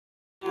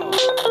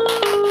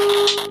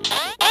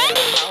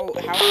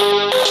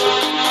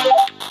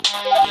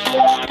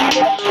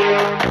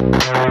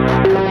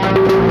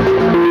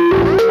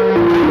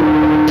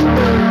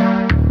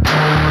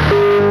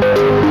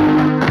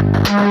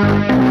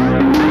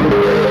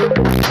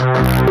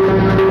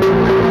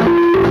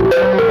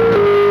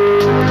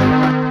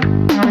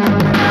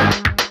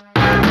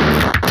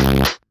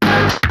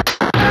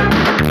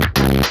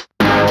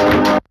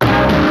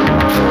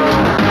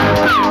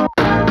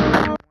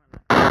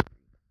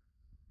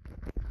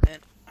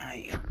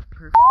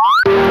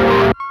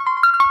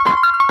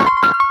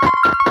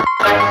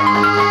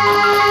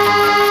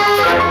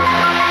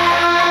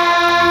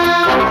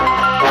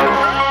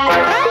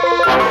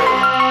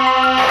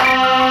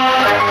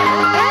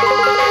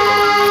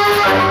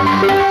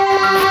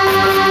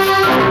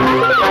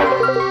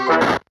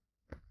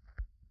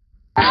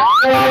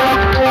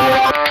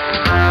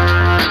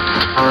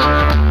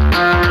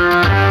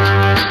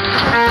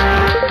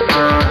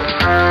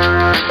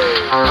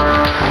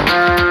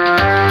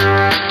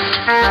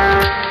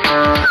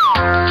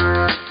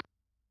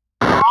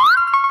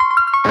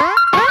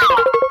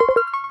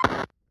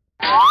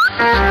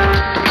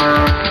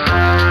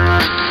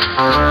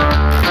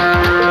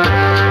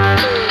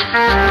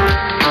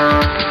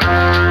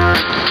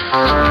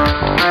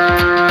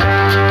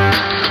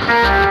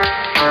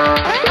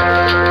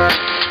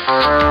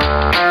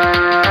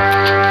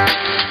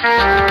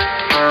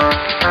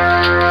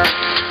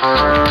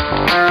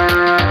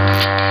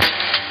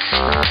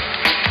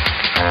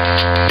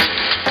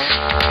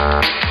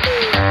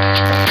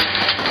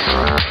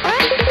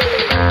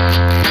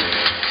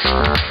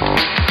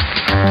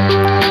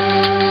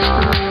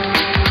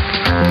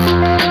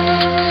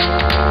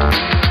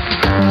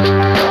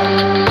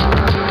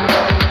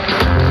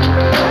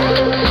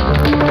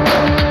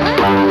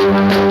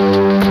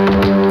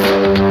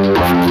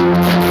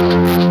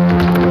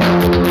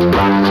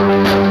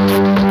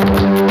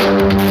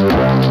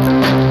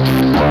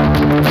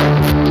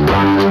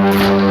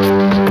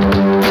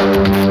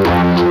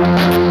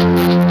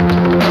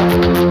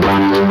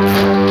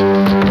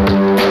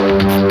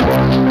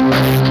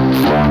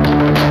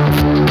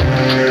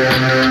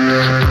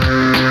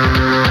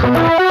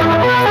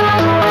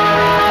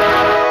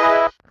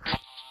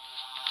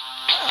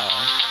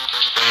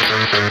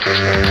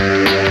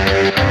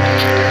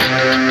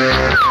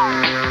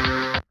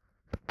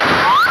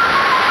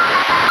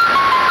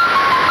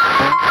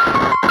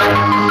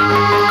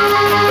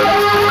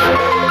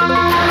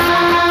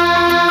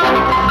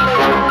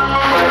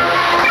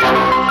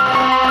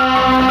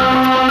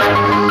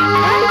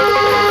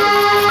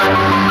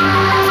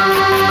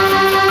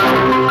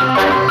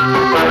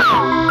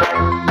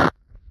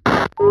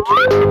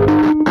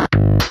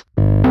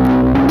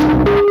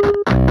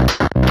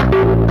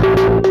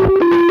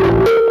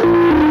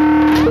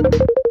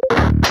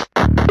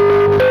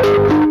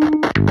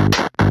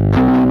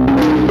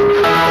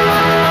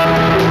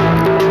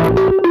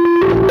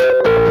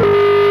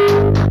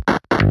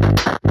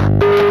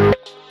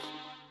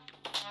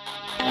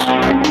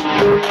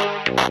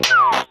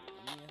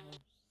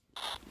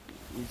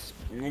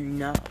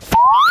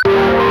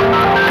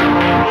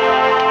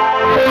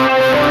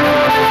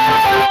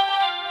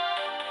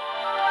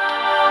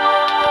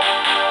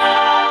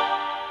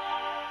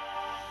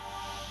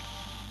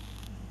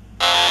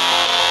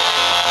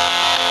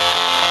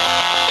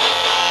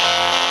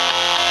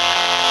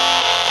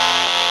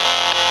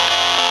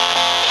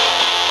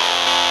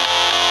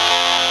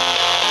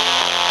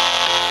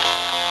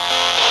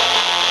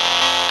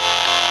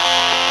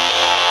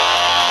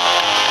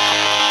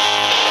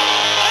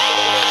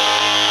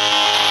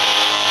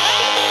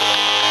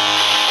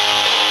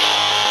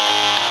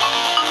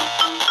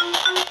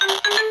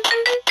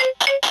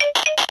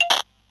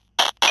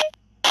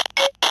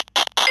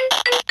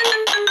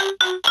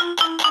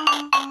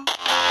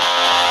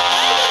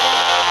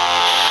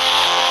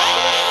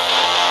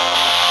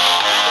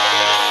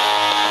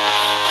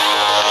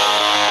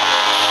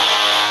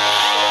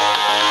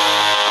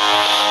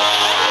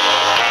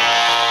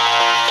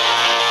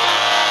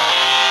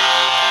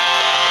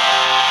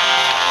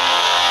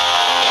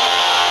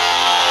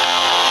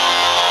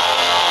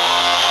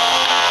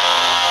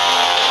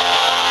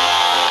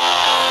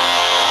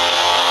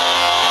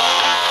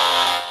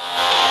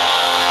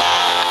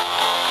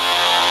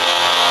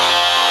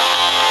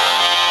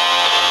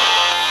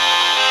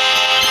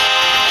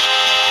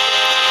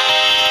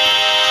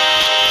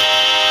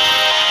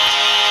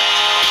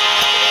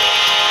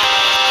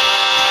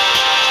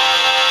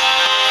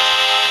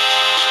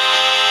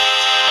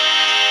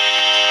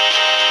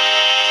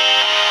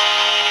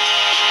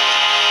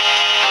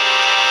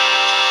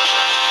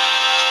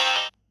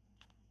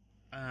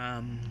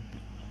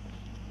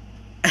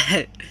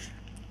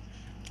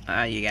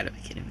You gotta be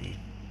kidding me.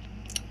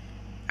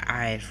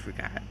 I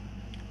forgot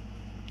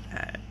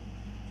that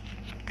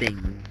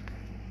thing.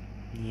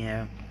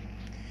 Yeah.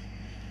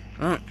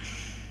 Well.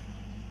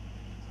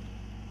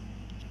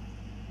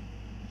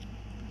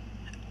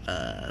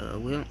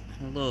 Well,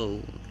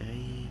 hello,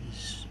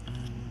 guys.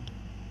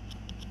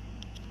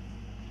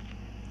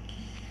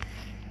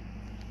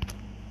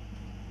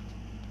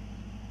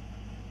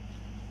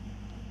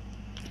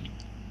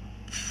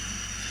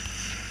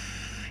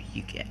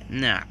 You Okay.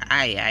 No,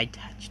 I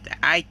touched that.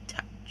 I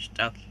touched.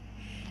 Okay.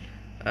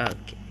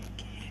 Okay.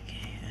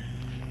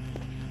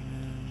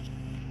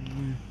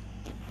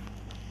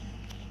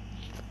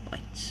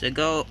 Let's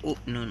go. Oh,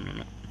 no.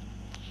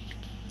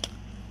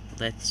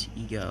 Let's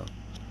go.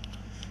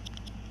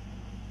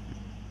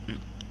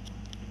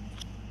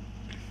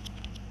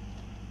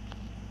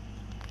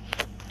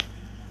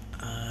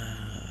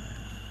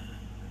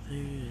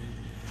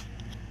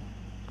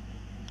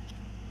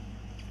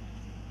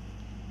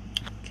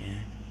 Okay.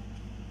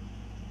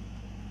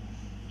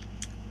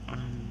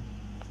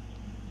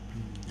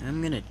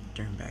 I'm gonna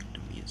turn back the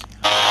music.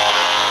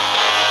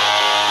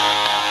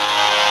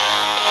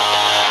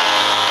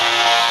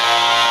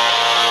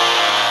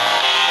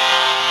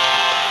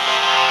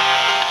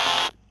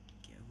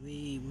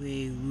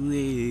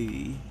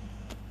 Wait.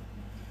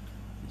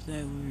 Is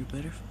that where your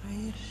butterfly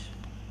is?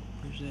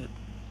 Where's that?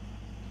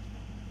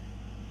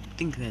 I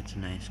think that's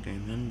an ice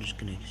cream. I'm just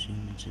gonna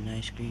assume it's an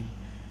ice cream.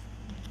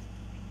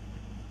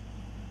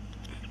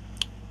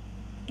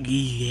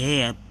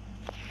 Yeah.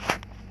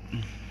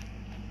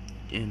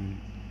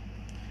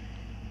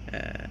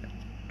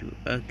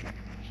 Okay.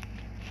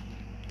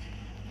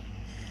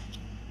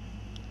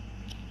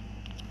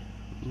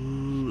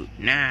 Ooh,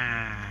 nah,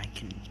 I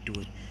can do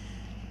it.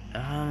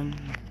 I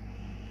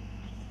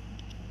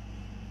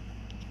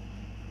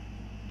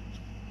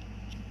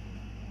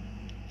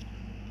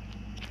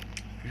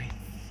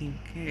think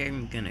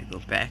I'm gonna go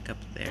back up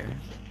there.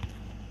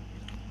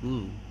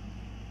 Ooh.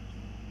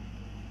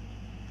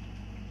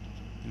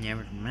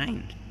 Never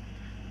mind.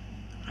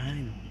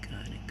 I'm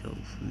gonna go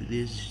through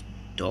this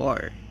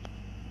door.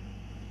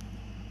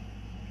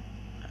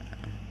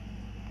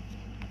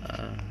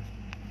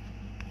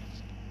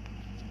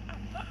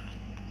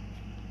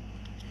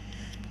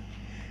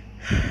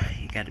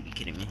 You gotta be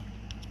kidding me.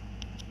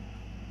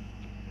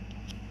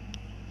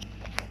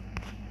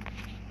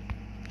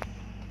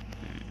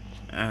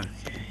 Okay.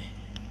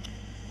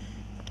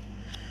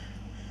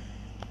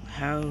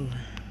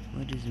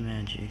 What is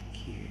magic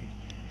here?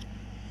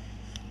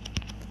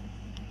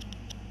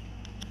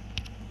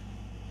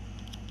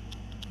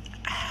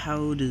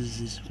 How does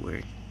this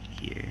work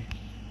here?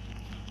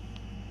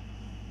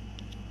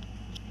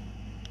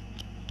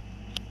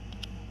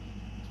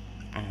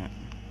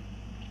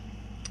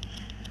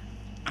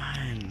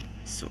 I'm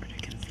sort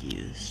of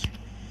confused.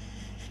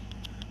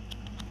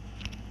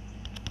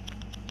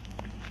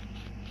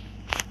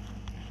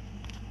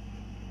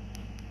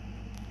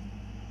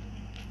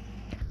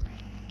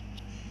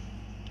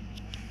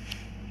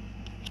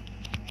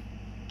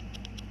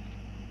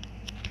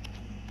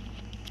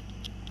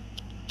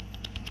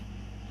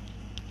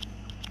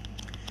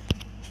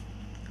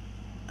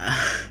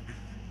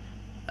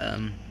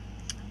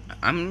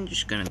 I'm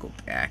just gonna go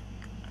back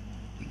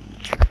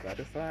to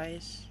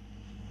butterflies.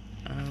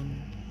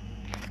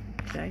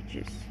 I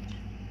just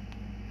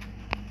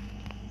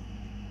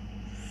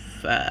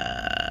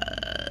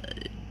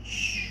fudge.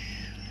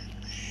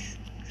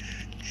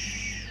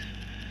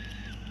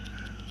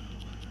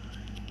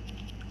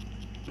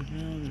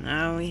 Well,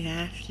 now we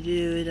have to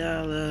do it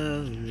all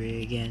over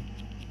again.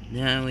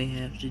 Now we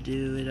have to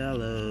do it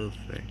all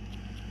over.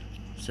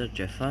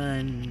 Such a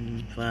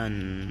fun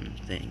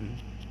thing.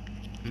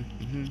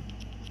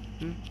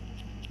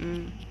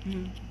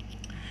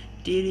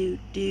 Do.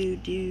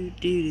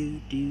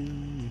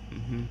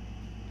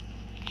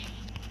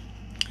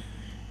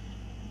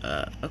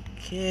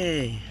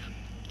 Okay.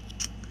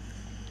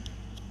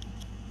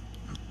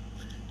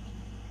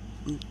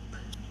 Boop.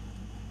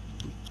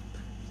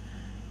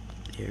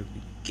 There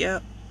we go.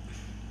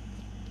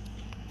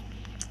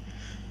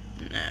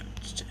 Now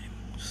it's time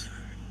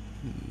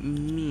for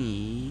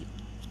me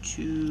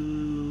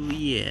to...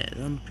 Yeah,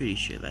 I'm pretty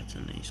sure that's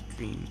an ice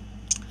cream.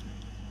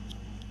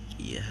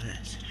 Yeah,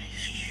 that's an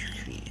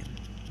ice cream.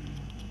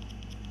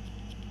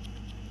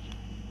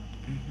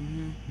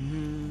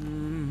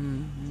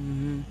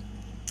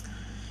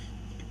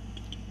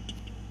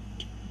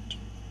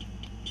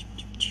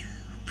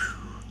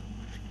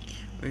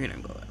 We're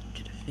gonna go up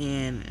to the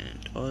fan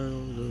and all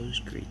those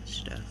great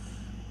stuff.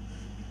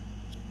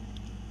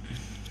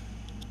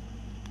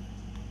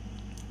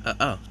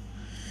 Oh.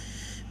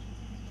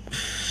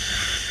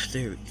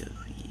 There we go.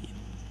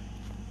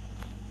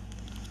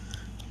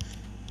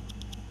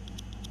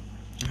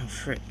 Oh,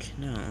 frick.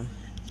 No.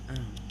 Oh.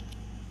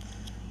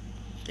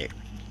 There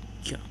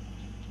we go.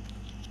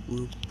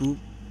 Boop, boop.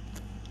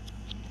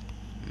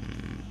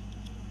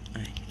 I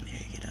can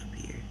make it up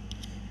here.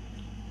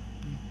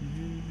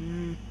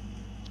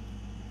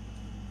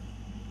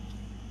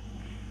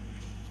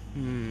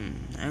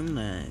 I'm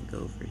gonna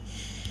go for...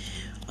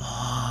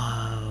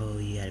 Oh,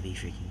 you gotta be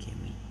freaking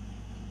kidding me.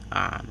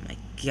 Oh my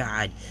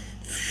god.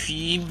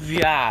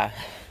 Yeah.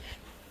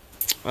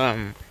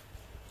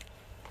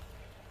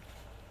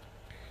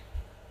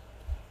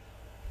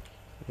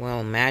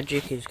 Well,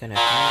 magic is gonna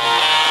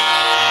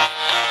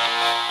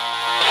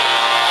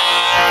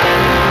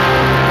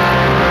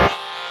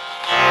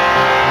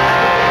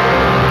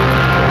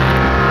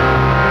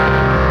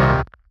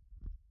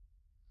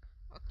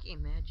Okay,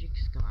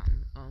 magic's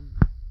gone.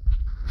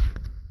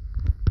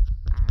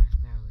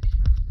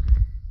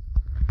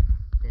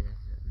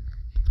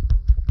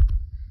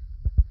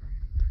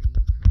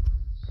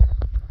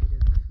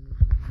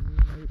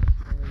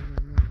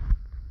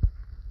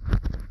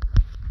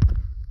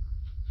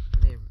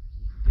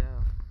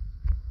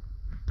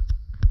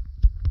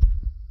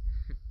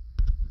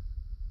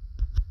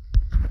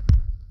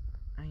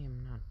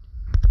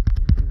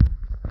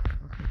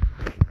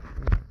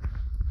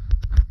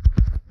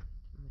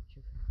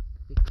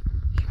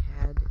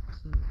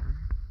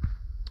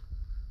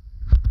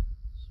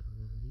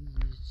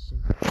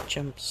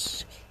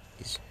 jumps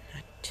is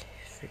not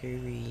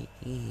very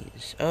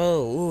easy.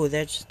 Oh, ooh,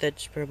 that's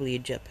probably a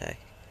jetpack.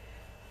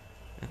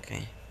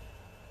 Okay.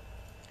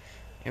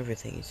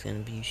 Everything is gonna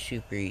be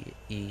super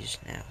easy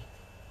now.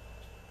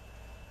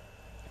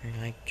 I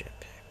like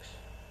jetpacks.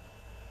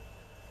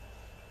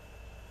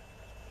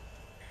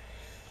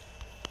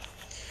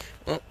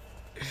 Well,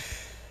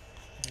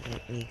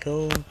 let me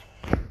go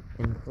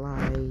and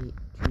fly to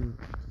the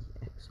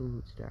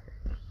absolute stars.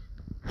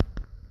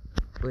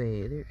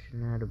 Wait, there's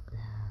not a bad.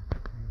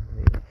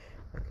 Wait,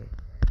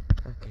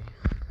 okay.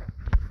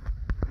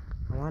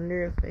 I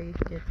wonder if I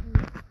get.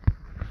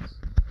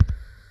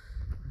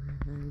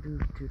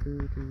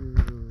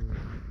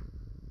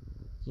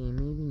 Okay,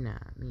 maybe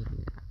not.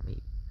 Maybe.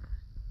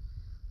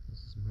 This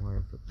is more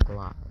of a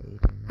glide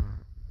and not.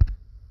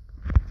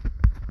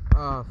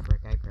 Oh,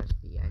 frick! I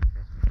pressed B.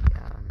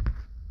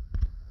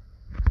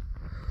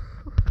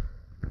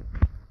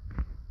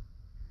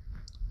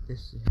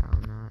 This is how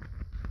not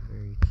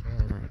very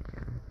sad I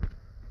am.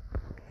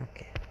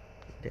 Okay,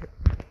 there.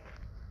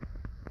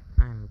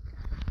 I'm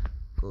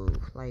gonna go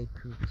fly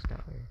to the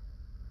star.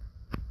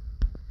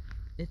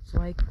 It's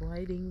like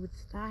gliding with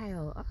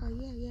style. Oh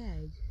yeah.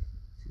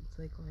 It's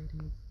like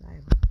gliding with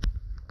style.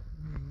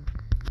 Yeah.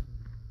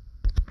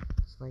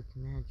 It's like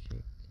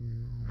magic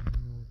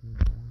and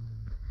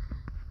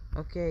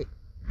all. Okay.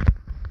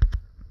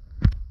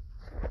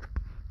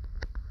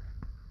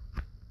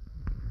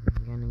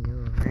 I'm gonna go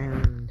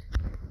around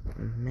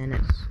and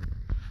menace.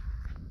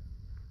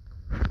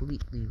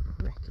 Completely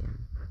wreck him.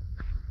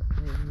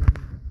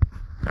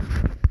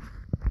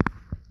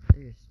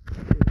 There's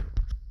two.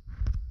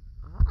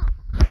 Ah!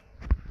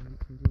 And you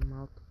can do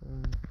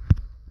multiple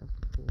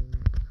things.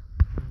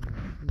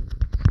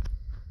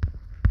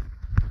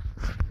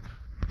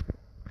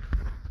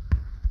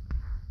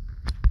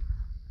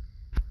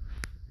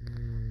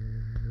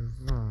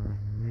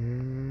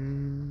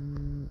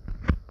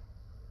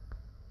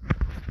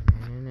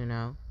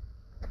 No.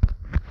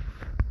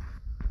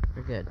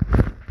 We're good.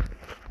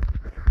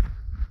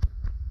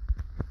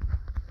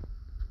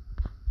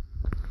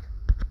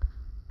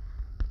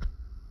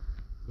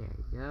 There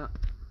you go.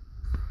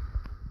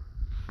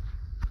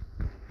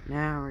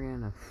 Now we're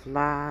gonna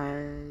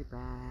fly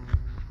back.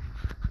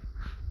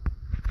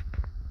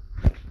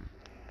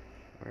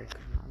 We're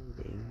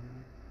gliding.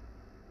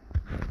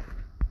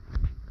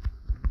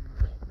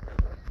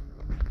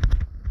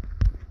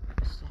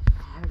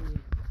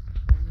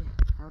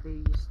 How do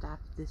you stop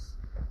this?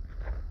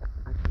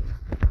 Okay,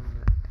 I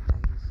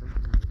guess I'm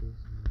gonna do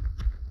some.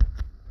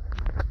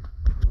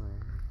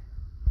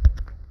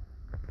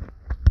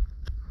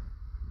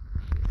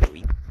 Here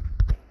we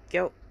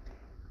go.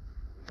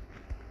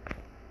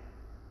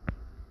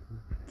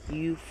 Thank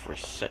you for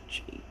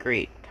such a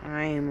great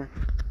time.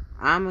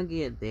 I'ma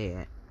get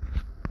there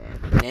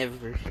and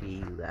never see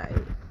you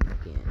guys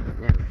again.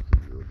 Never see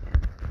you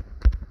again.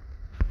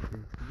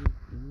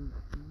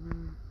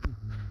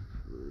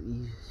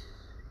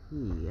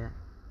 Yeah.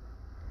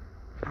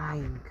 I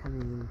am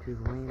coming into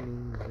the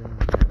landing zone.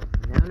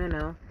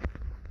 No.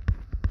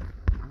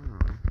 Oh.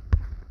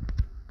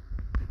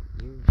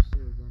 You're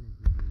still gonna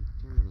be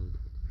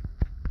terminated.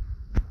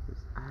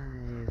 Because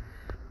I've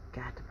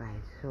got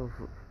myself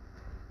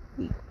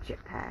a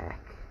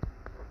jetpack.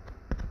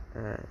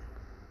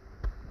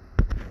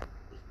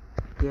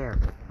 There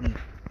we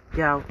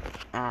go.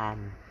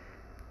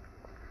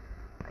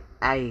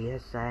 I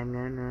guess I'm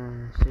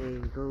gonna say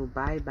go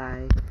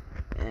bye-bye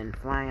and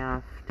fly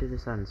off to the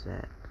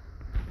sunset.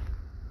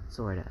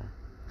 Sorta.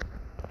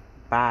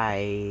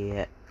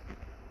 Bye.